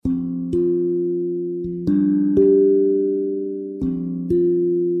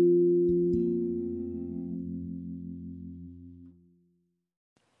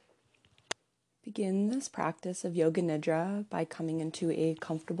this practice of Yoga Nidra by coming into a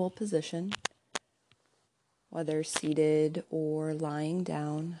comfortable position, whether seated or lying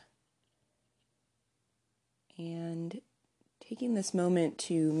down, and taking this moment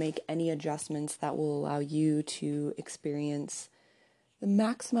to make any adjustments that will allow you to experience the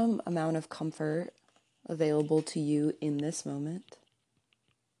maximum amount of comfort available to you in this moment.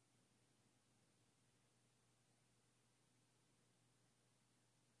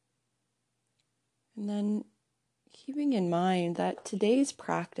 And then keeping in mind that today's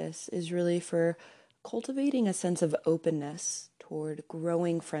practice is really for cultivating a sense of openness toward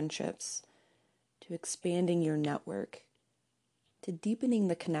growing friendships, to expanding your network, to deepening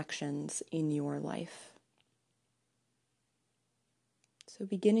the connections in your life. So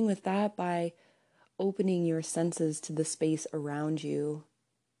beginning with that by opening your senses to the space around you,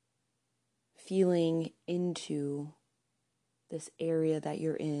 feeling into this area that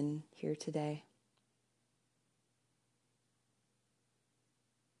you're in here today.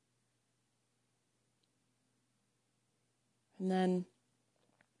 And then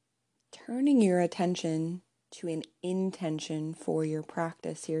turning your attention to an intention for your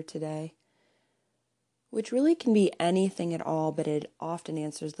practice here today, which really can be anything at all, but it often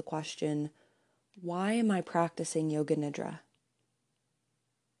answers the question, why am I practicing Yoga Nidra?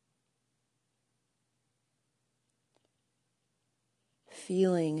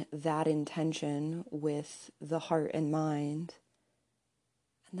 Feeling that intention with the heart and mind,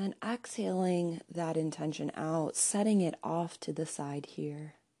 and then exhaling that intention out, setting it off to the side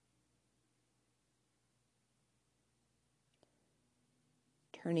here.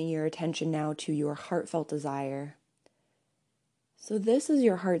 Turning your attention now to your heartfelt desire. So this is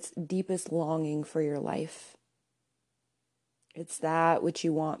your heart's deepest longing for your life. It's that which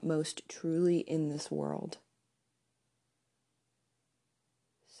you want most truly in this world.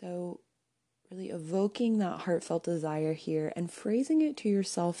 So really evoking that heartfelt desire here and phrasing it to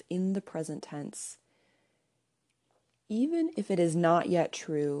yourself in the present tense. Even if it is not yet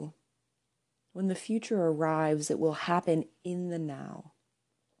true, when the future arrives, it will happen in the now.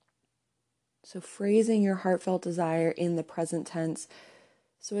 So phrasing your heartfelt desire in the present tense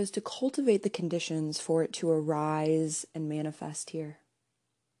so as to cultivate the conditions for it to arise and manifest here.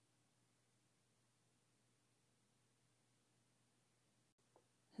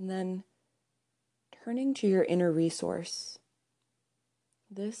 And then turning to your inner resource.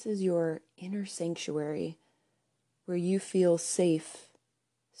 This is your inner sanctuary where you feel safe,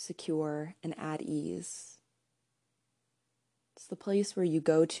 secure, and at ease. It's the place where you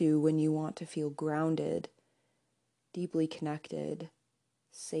go to when you want to feel grounded, deeply connected,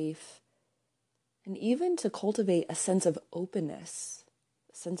 safe, and even to cultivate a sense of openness,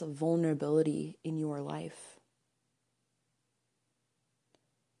 a sense of vulnerability in your life.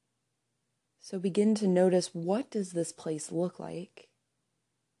 So begin to notice, what does this place look like?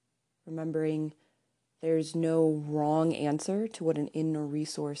 Remembering there's no wrong answer to what an inner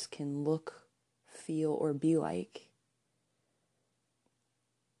resource can look, feel, or be like.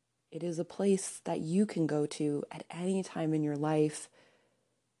 It is a place that you can go to at any time in your life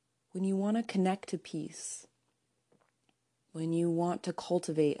when you want to connect to peace, when you want to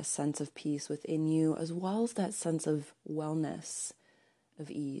cultivate a sense of peace within you, as well as that sense of wellness, of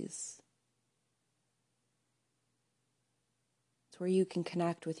ease. It's where you can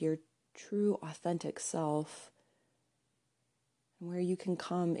connect with your true, authentic self, and where you can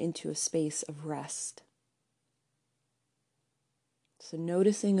come into a space of rest. So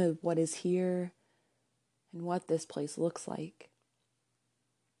noticing of what is here and what this place looks like.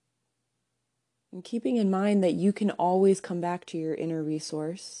 And keeping in mind that you can always come back to your inner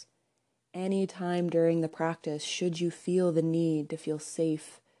resource anytime during the practice should you feel the need to feel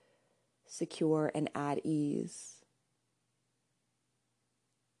safe, secure, and at ease.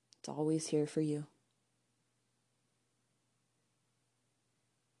 It's always here for you.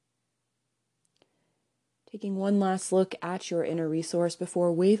 Taking one last look at your inner resource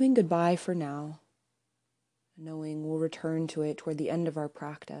before waving goodbye for now, knowing we'll return to it toward the end of our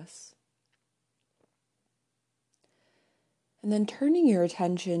practice. And then turning your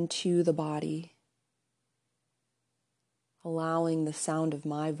attention to the body, allowing the sound of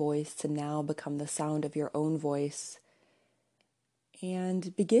my voice to now become the sound of your own voice.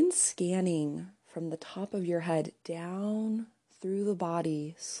 And begin scanning from the top of your head down through the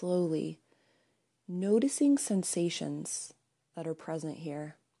body slowly, noticing sensations that are present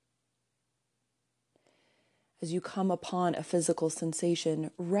here. As you come upon a physical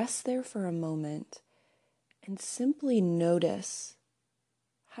sensation, rest there for a moment and simply notice,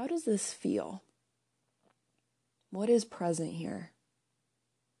 how does this feel? What is present here?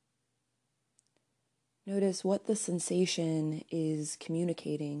 Notice what the sensation is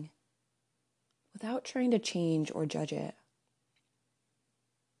communicating without trying to change or judge it.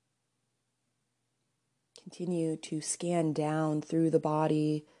 Continue to scan down through the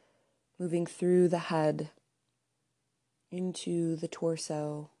body, moving through the head, into the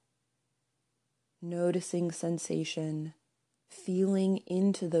torso, noticing sensation, feeling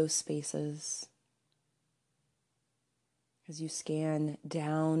into those spaces. As you scan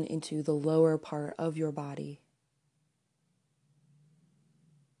down into the lower part of your body,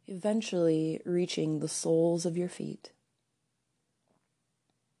 eventually reaching the soles of your feet.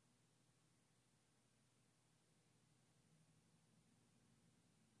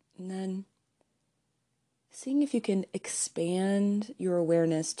 And then seeing if you can expand your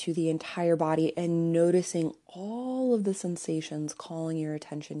awareness to the entire body and noticing all of the sensations calling your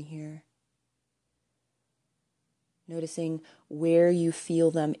attention here. Noticing where you feel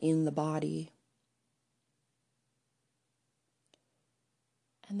them in the body.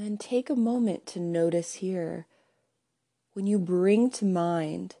 And then take a moment to notice here, when you bring to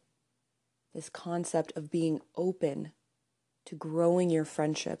mind this concept of being open to growing your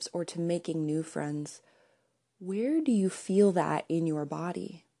friendships or to making new friends, where do you feel that in your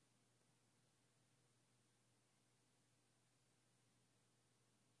body?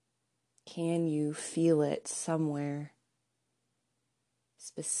 Can you feel it somewhere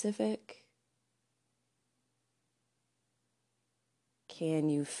specific? Can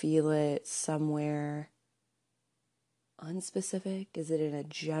you feel it somewhere unspecific? Is it in a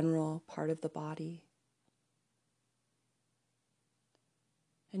general part of the body?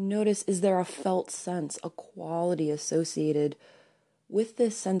 And notice, is there a felt sense, a quality associated with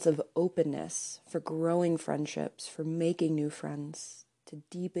this sense of openness for growing friendships, for making new friends, to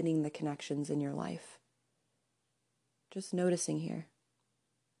deepening the connections in your life? Just noticing here.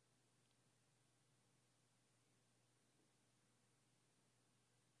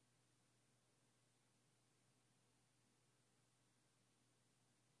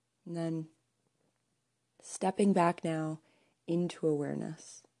 And then stepping back now into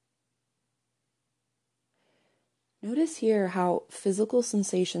awareness. Notice here how physical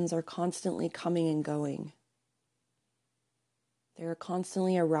sensations are constantly coming and going. They're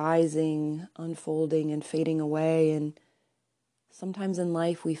constantly arising, unfolding, and fading away. And sometimes in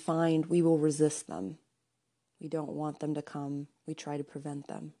life we find we will resist them. We don't want them to come. We try to prevent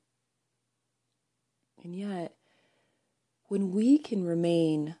them. And yet, when we can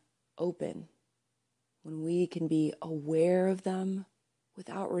remain open, when we can be aware of them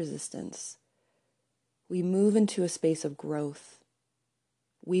without resistance, we move into a space of growth.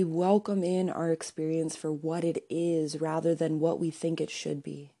 We welcome in our experience for what it is rather than what we think it should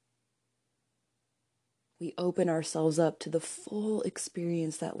be. We open ourselves up to the full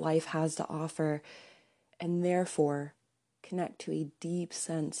experience that life has to offer, and therefore connect to a deep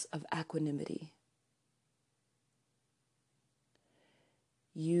sense of equanimity.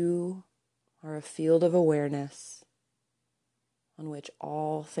 You are a field of awareness on which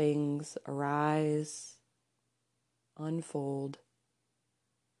all things arise, unfold,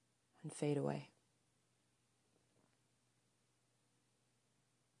 and fade away.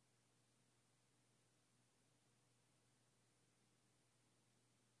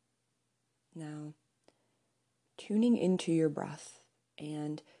 Now, tuning into your breath,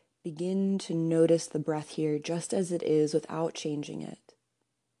 and begin to notice the breath here just as it is without changing it.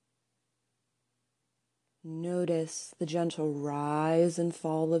 Notice the gentle rise and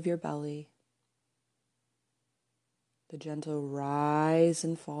fall of your belly, the gentle rise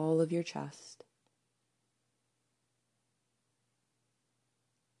and fall of your chest.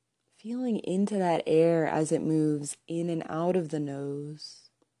 Feeling into that air as it moves in and out of the nose,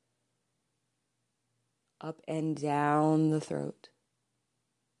 up and down the throat.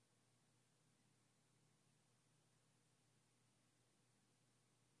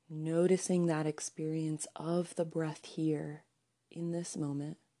 Noticing that experience of the breath here in this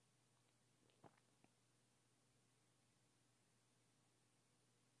moment.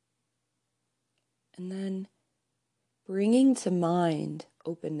 And then bringing to mind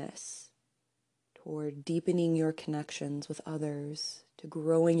openness toward deepening your connections with others, to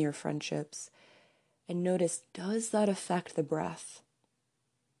growing your friendships. And notice, does that affect the breath?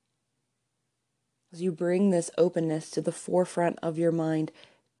 As you bring this openness to the forefront of your mind,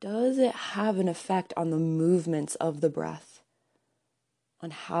 does it have an effect on the movements of the breath,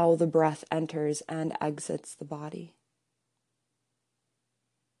 on how the breath enters and exits the body?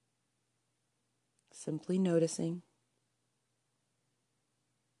 Simply noticing.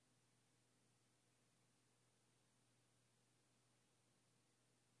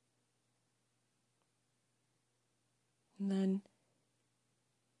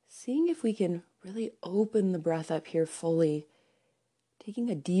 seeing if we can really open the breath up here fully, taking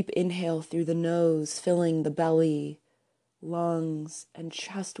a deep inhale through the nose, filling the belly, lungs, and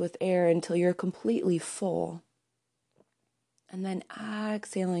chest with air until you're completely full. And then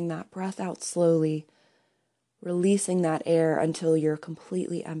exhaling that breath out slowly, releasing that air until you're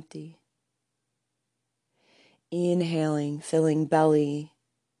completely empty. Inhaling, filling belly,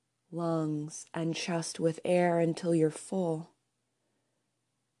 lungs, and chest with air until you're full.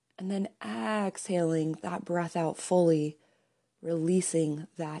 And then exhaling that breath out fully, releasing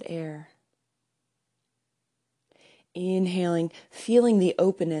that air. Inhaling, feeling the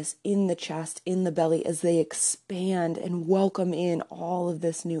openness in the chest, in the belly as they expand and welcome in all of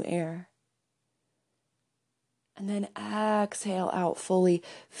this new air. And then exhale out fully.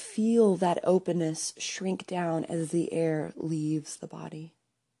 Feel that openness shrink down as the air leaves the body.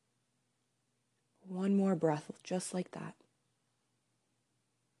 One more breath, just like that.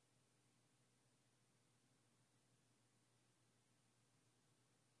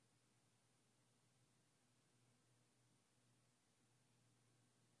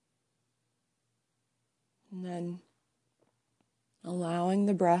 And then allowing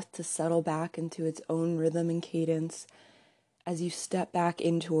the breath to settle back into its own rhythm and cadence as you step back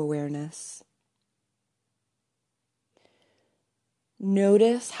into awareness.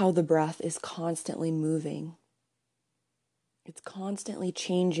 Notice how the breath is constantly moving. It's constantly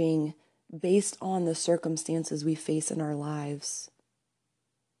changing based on the circumstances we face in our lives.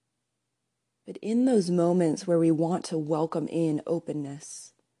 But in those moments where we want to welcome in openness,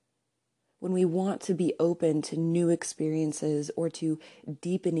 when we want to be open to new experiences or to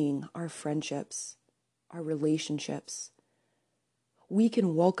deepening our friendships, our relationships, we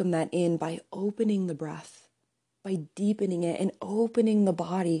can welcome that in by opening the breath, by deepening it and opening the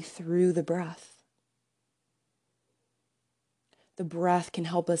body through the breath. The breath can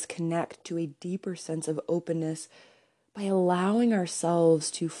help us connect to a deeper sense of openness by allowing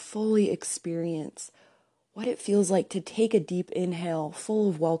ourselves to fully experience what it feels like to take a deep inhale full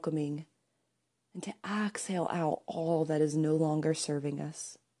of welcoming and to exhale out all that is no longer serving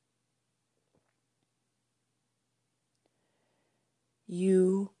us.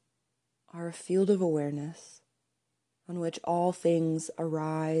 You are a field of awareness on which all things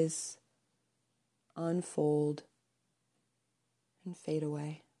arise, unfold, and fade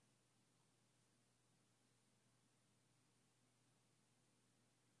away.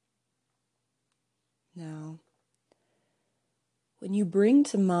 Now, when you bring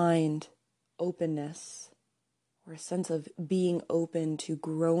to mind openness, or a sense of being open to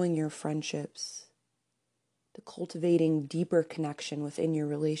growing your friendships, to cultivating deeper connection within your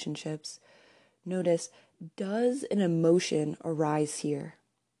relationships, notice, does an emotion arise here?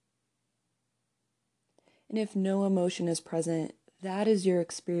 And if no emotion is present, that is your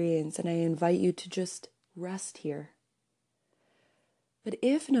experience, and I invite you to just rest here. But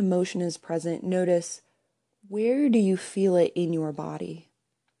if an emotion is present, notice, where do you feel it in your body?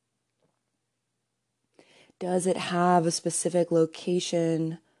 Does it have a specific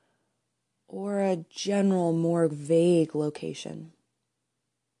location or a general, more vague location?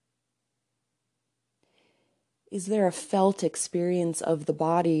 Is there a felt experience of the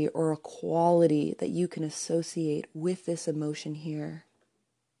body or a quality that you can associate with this emotion here?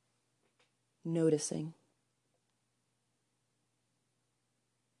 Noticing.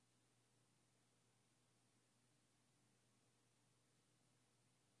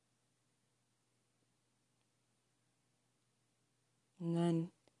 And then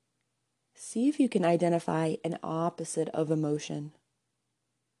see if you can identify an opposite of emotion.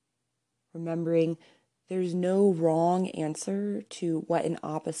 Remembering there's no wrong answer to what an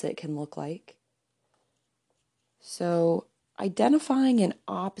opposite can look like. So identifying an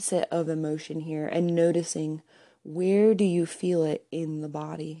opposite of emotion here and noticing, where do you feel it in the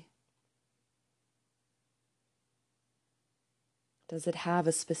body? Does it have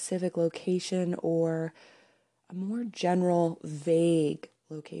a specific location or a more general, vague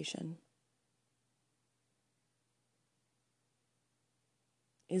location?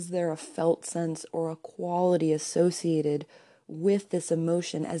 Is there a felt sense or a quality associated with this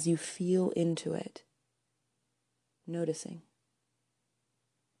emotion as you feel into it? Noticing.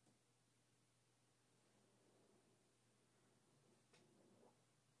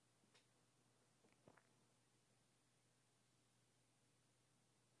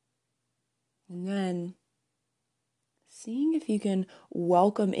 And then seeing if you can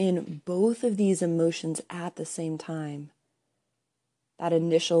welcome in both of these emotions at the same time. That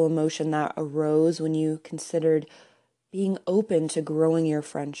initial emotion that arose when you considered being open to growing your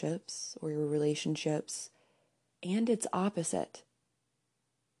friendships or your relationships, and its opposite.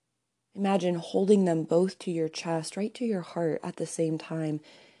 Imagine holding them both to your chest, right to your heart at the same time,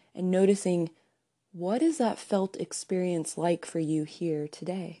 and noticing, what is that felt experience like for you here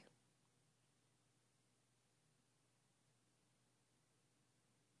today?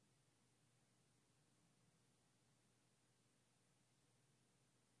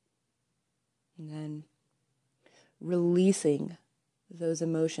 And then releasing those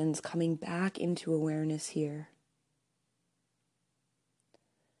emotions, coming back into awareness here.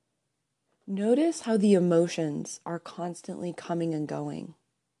 Notice how the emotions are constantly coming and going.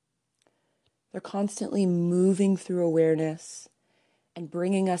 They're constantly moving through awareness and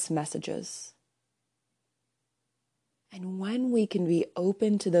bringing us messages. And when we can be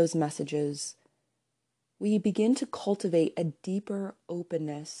open to those messages, we begin to cultivate a deeper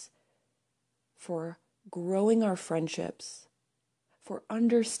openness for growing our friendships, for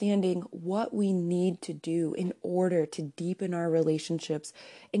understanding what we need to do in order to deepen our relationships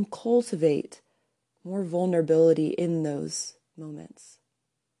and cultivate more vulnerability in those moments.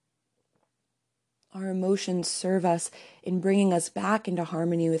 Our emotions serve us in bringing us back into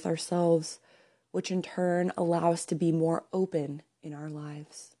harmony with ourselves, which in turn allow us to be more open in our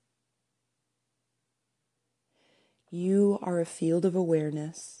lives. You are a field of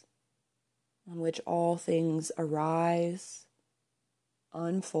awareness on which all things arise,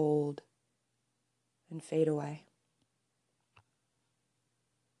 unfold, and fade away.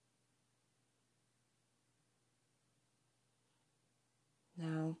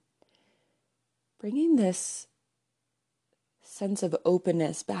 Now, bringing this sense of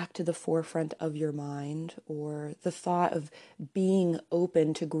openness back to the forefront of your mind, or the thought of being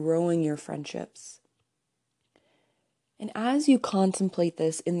open to growing your friendships. And as you contemplate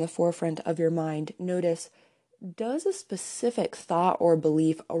this in the forefront of your mind, notice, does a specific thought or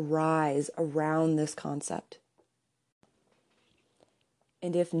belief arise around this concept?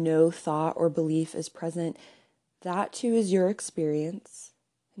 And if no thought or belief is present, that too is your experience.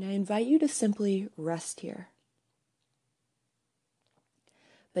 And I invite you to simply rest here.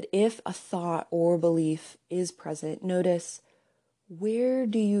 But if a thought or belief is present, notice, where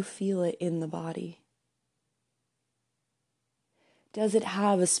do you feel it in the body? Does it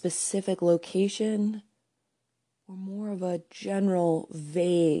have a specific location or more of a general,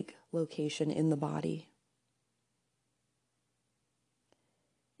 vague location in the body?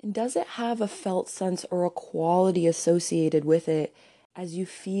 And does it have a felt sense or a quality associated with it as you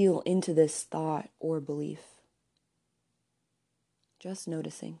feel into this thought or belief? Just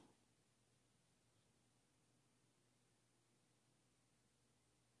noticing.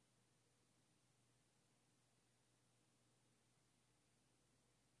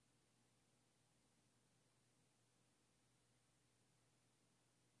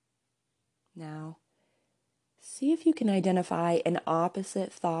 Now, see if you can identify an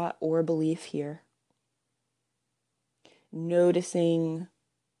opposite thought or belief here. Noticing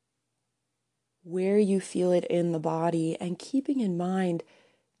where you feel it in the body and keeping in mind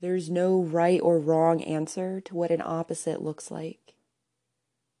there's no right or wrong answer to what an opposite looks like.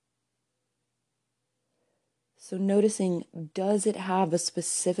 So noticing, does it have a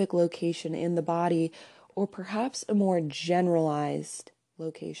specific location in the body or perhaps a more generalized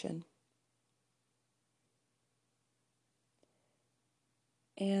location?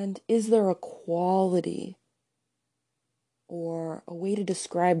 And is there a quality or a way to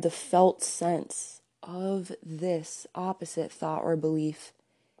describe the felt sense of this opposite thought or belief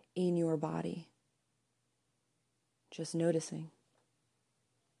in your body? Just noticing.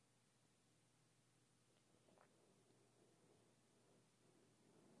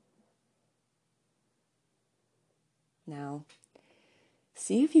 Now,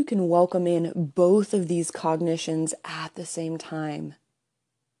 see if you can welcome in both of these cognitions at the same time.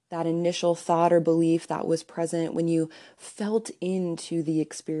 That initial thought or belief that was present when you felt into the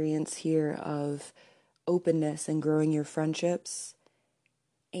experience here of openness and growing your friendships,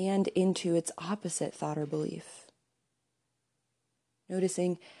 and into its opposite thought or belief.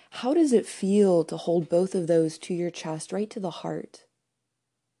 Noticing, how does it feel to hold both of those to your chest, right to the heart?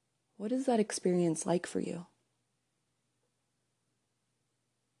 What is that experience like for you?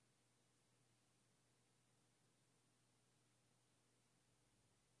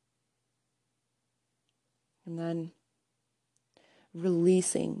 And then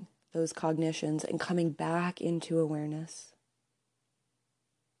releasing those cognitions and coming back into awareness.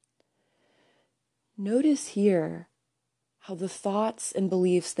 Notice here how the thoughts and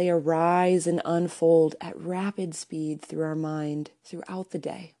beliefs, they arise and unfold at rapid speed through our mind throughout the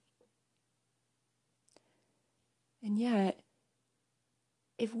day. And yet,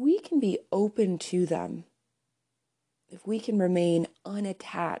 if we can be open to them, if we can remain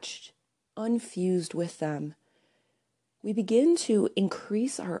unattached unfused with them, we begin to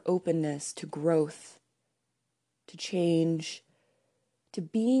increase our openness to growth, to change, to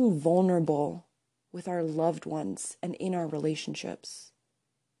being vulnerable with our loved ones and in our relationships.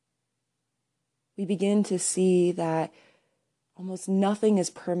 We begin to see that almost nothing is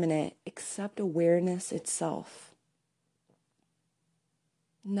permanent except awareness itself.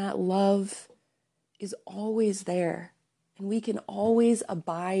 And that love is always there, and we can always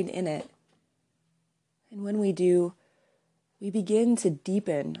abide in it. And when we do, we begin to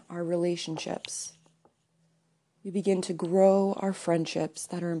deepen our relationships. We begin to grow our friendships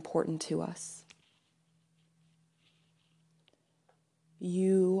that are important to us.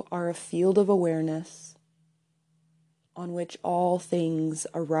 You are a field of awareness on which all things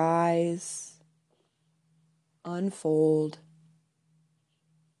arise, unfold,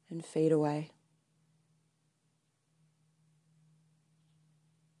 and fade away.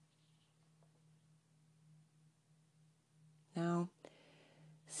 Now,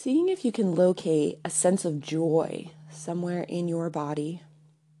 seeing if you can locate a sense of joy somewhere in your body.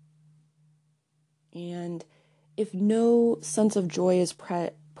 And if no sense of joy is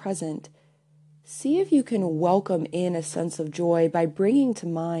present, see if you can welcome in a sense of joy by bringing to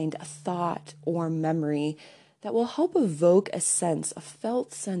mind a thought or memory that will help evoke a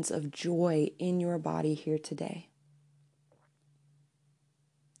felt sense of joy in your body here today.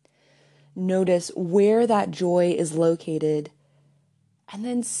 Notice where that joy is located, and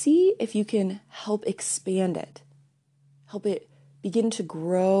then see if you can help expand it. Help it begin to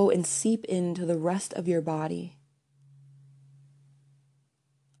grow and seep into the rest of your body.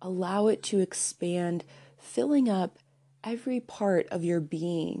 Allow it to expand, filling up every part of your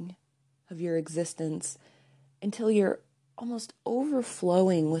being, of your existence, until you're almost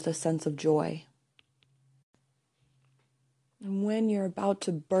overflowing with a sense of joy. And when you're about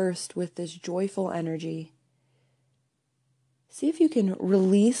to burst with this joyful energy, see if you can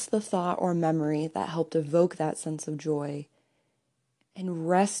release the thought or memory that helped evoke that sense of joy and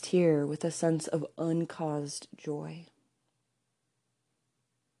rest here with a sense of uncaused joy.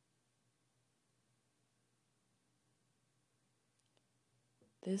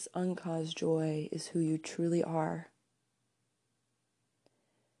 This uncaused joy is who you truly are.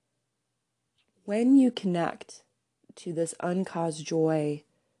 When you connect to this uncaused joy,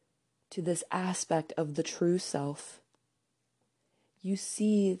 to this aspect of the true self, you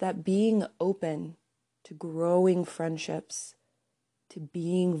see that being open to growing friendships, to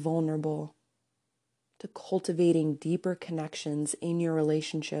being vulnerable, to cultivating deeper connections in your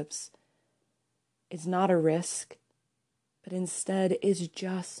relationships is not a risk, but instead is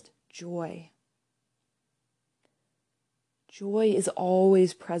just joy. Joy is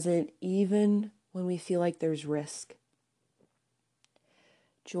always present even when we feel like there's risk.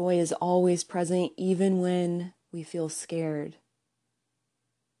 Joy is always present even when we feel scared.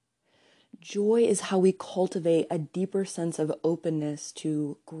 Joy is how we cultivate a deeper sense of openness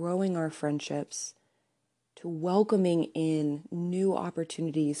to growing our friendships, to welcoming in new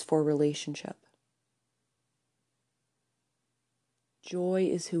opportunities for relationship. Joy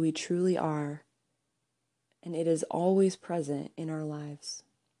is who we truly are, and it is always present in our lives.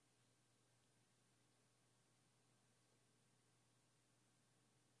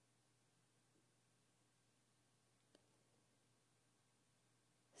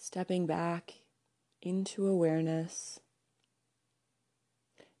 Stepping back into awareness,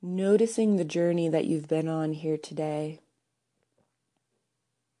 noticing the journey that you've been on here today.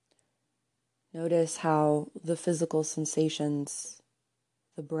 Notice how the physical sensations,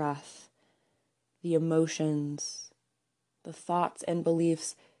 the breath, the emotions, the thoughts and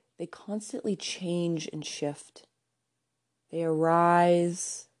beliefs, they constantly change and shift. They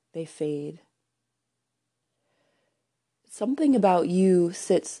arise, they fade. Something about you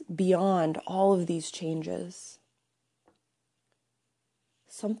sits beyond all of these changes.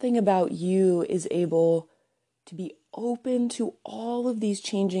 Something about you is able to be open to all of these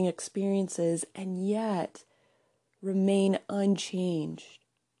changing experiences and yet remain unchanged,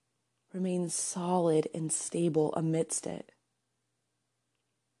 remain solid and stable amidst it.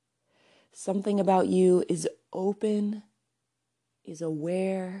 Something about you is open, is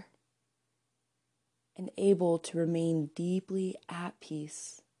aware, and able to remain deeply at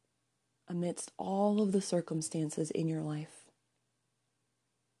peace amidst all of the circumstances in your life.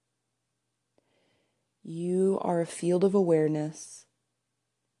 You are a field of awareness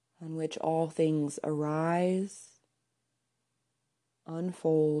on which all things arise,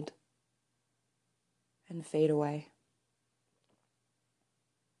 unfold, and fade away.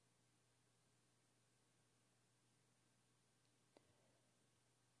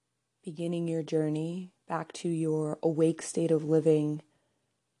 beginning your journey back to your awake state of living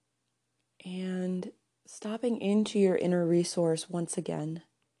and stopping into your inner resource once again,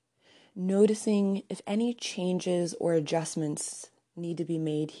 noticing if any changes or adjustments need to be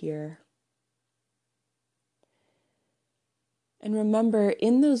made here. And remember,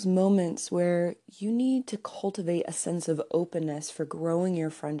 in those moments where you need to cultivate a sense of openness for growing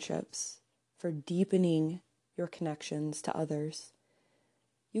your friendships, for deepening your connections to others,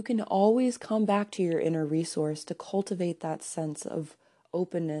 you can always come back to your inner resource to cultivate that sense of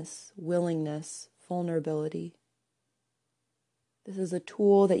openness, willingness, vulnerability. This is a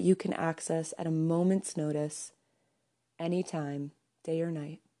tool that you can access at a moment's notice, anytime, day or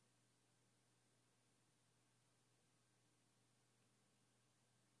night.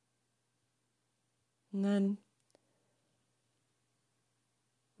 And then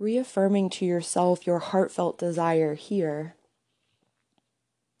reaffirming to yourself your heartfelt desire here,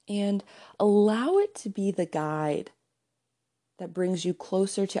 and allow it to be the guide that brings you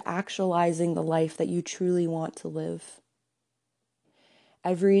closer to actualizing the life that you truly want to live.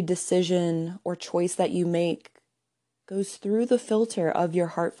 Every decision or choice that you make goes through the filter of your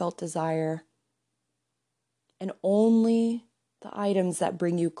heartfelt desire, and only the items that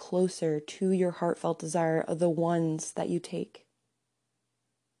bring you closer to your heartfelt desire are the ones that you take.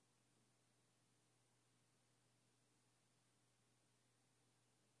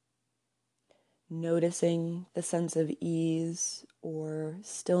 Noticing the sense of ease or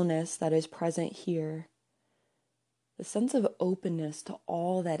stillness that is present here, the sense of openness to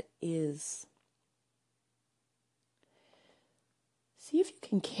all that is. See if you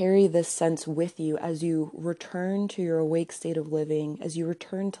can carry this sense with you as you return to your awake state of living, as you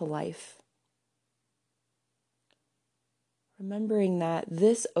return to life. Remembering that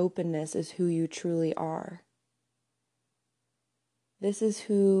this openness is who you truly are. This is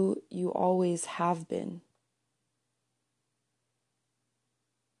who you always have been.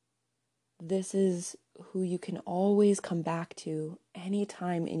 This is who you can always come back to any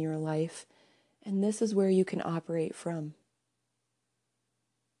time in your life, and this is where you can operate from.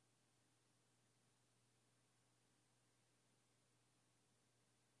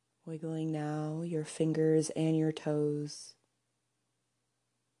 Wiggling now your fingers and your toes,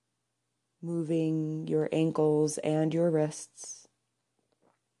 moving your ankles and your wrists,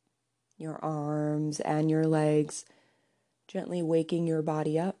 your arms and your legs, gently waking your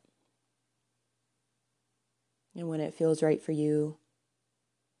body up. And when it feels right for you,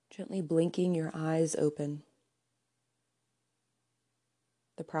 gently blinking your eyes open.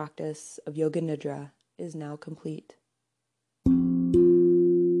 The practice of Yoga Nidra is now complete.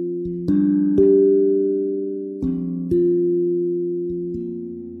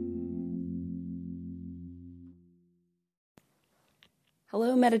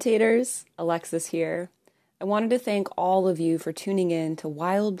 Hello, meditators. Alexis here. I wanted to thank all of you for tuning in to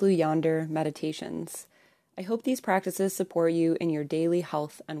Wild Blue Yonder Meditations. I hope these practices support you in your daily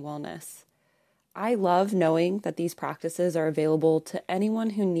health and wellness. I love knowing that these practices are available to anyone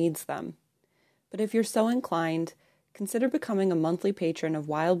who needs them. But if you're so inclined, consider becoming a monthly patron of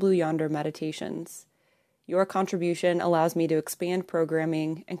Wild Blue Yonder Meditations. Your contribution allows me to expand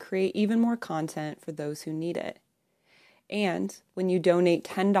programming and create even more content for those who need it. And when you donate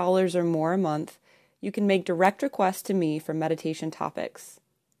 $10 or more a month, you can make direct requests to me for meditation topics.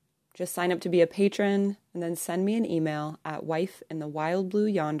 Just sign up to be a patron and then send me an email at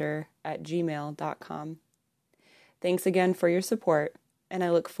wifeinthewildblueyonder@gmail.com. Thanks again for your support, and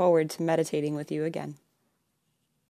I look forward to meditating with you again.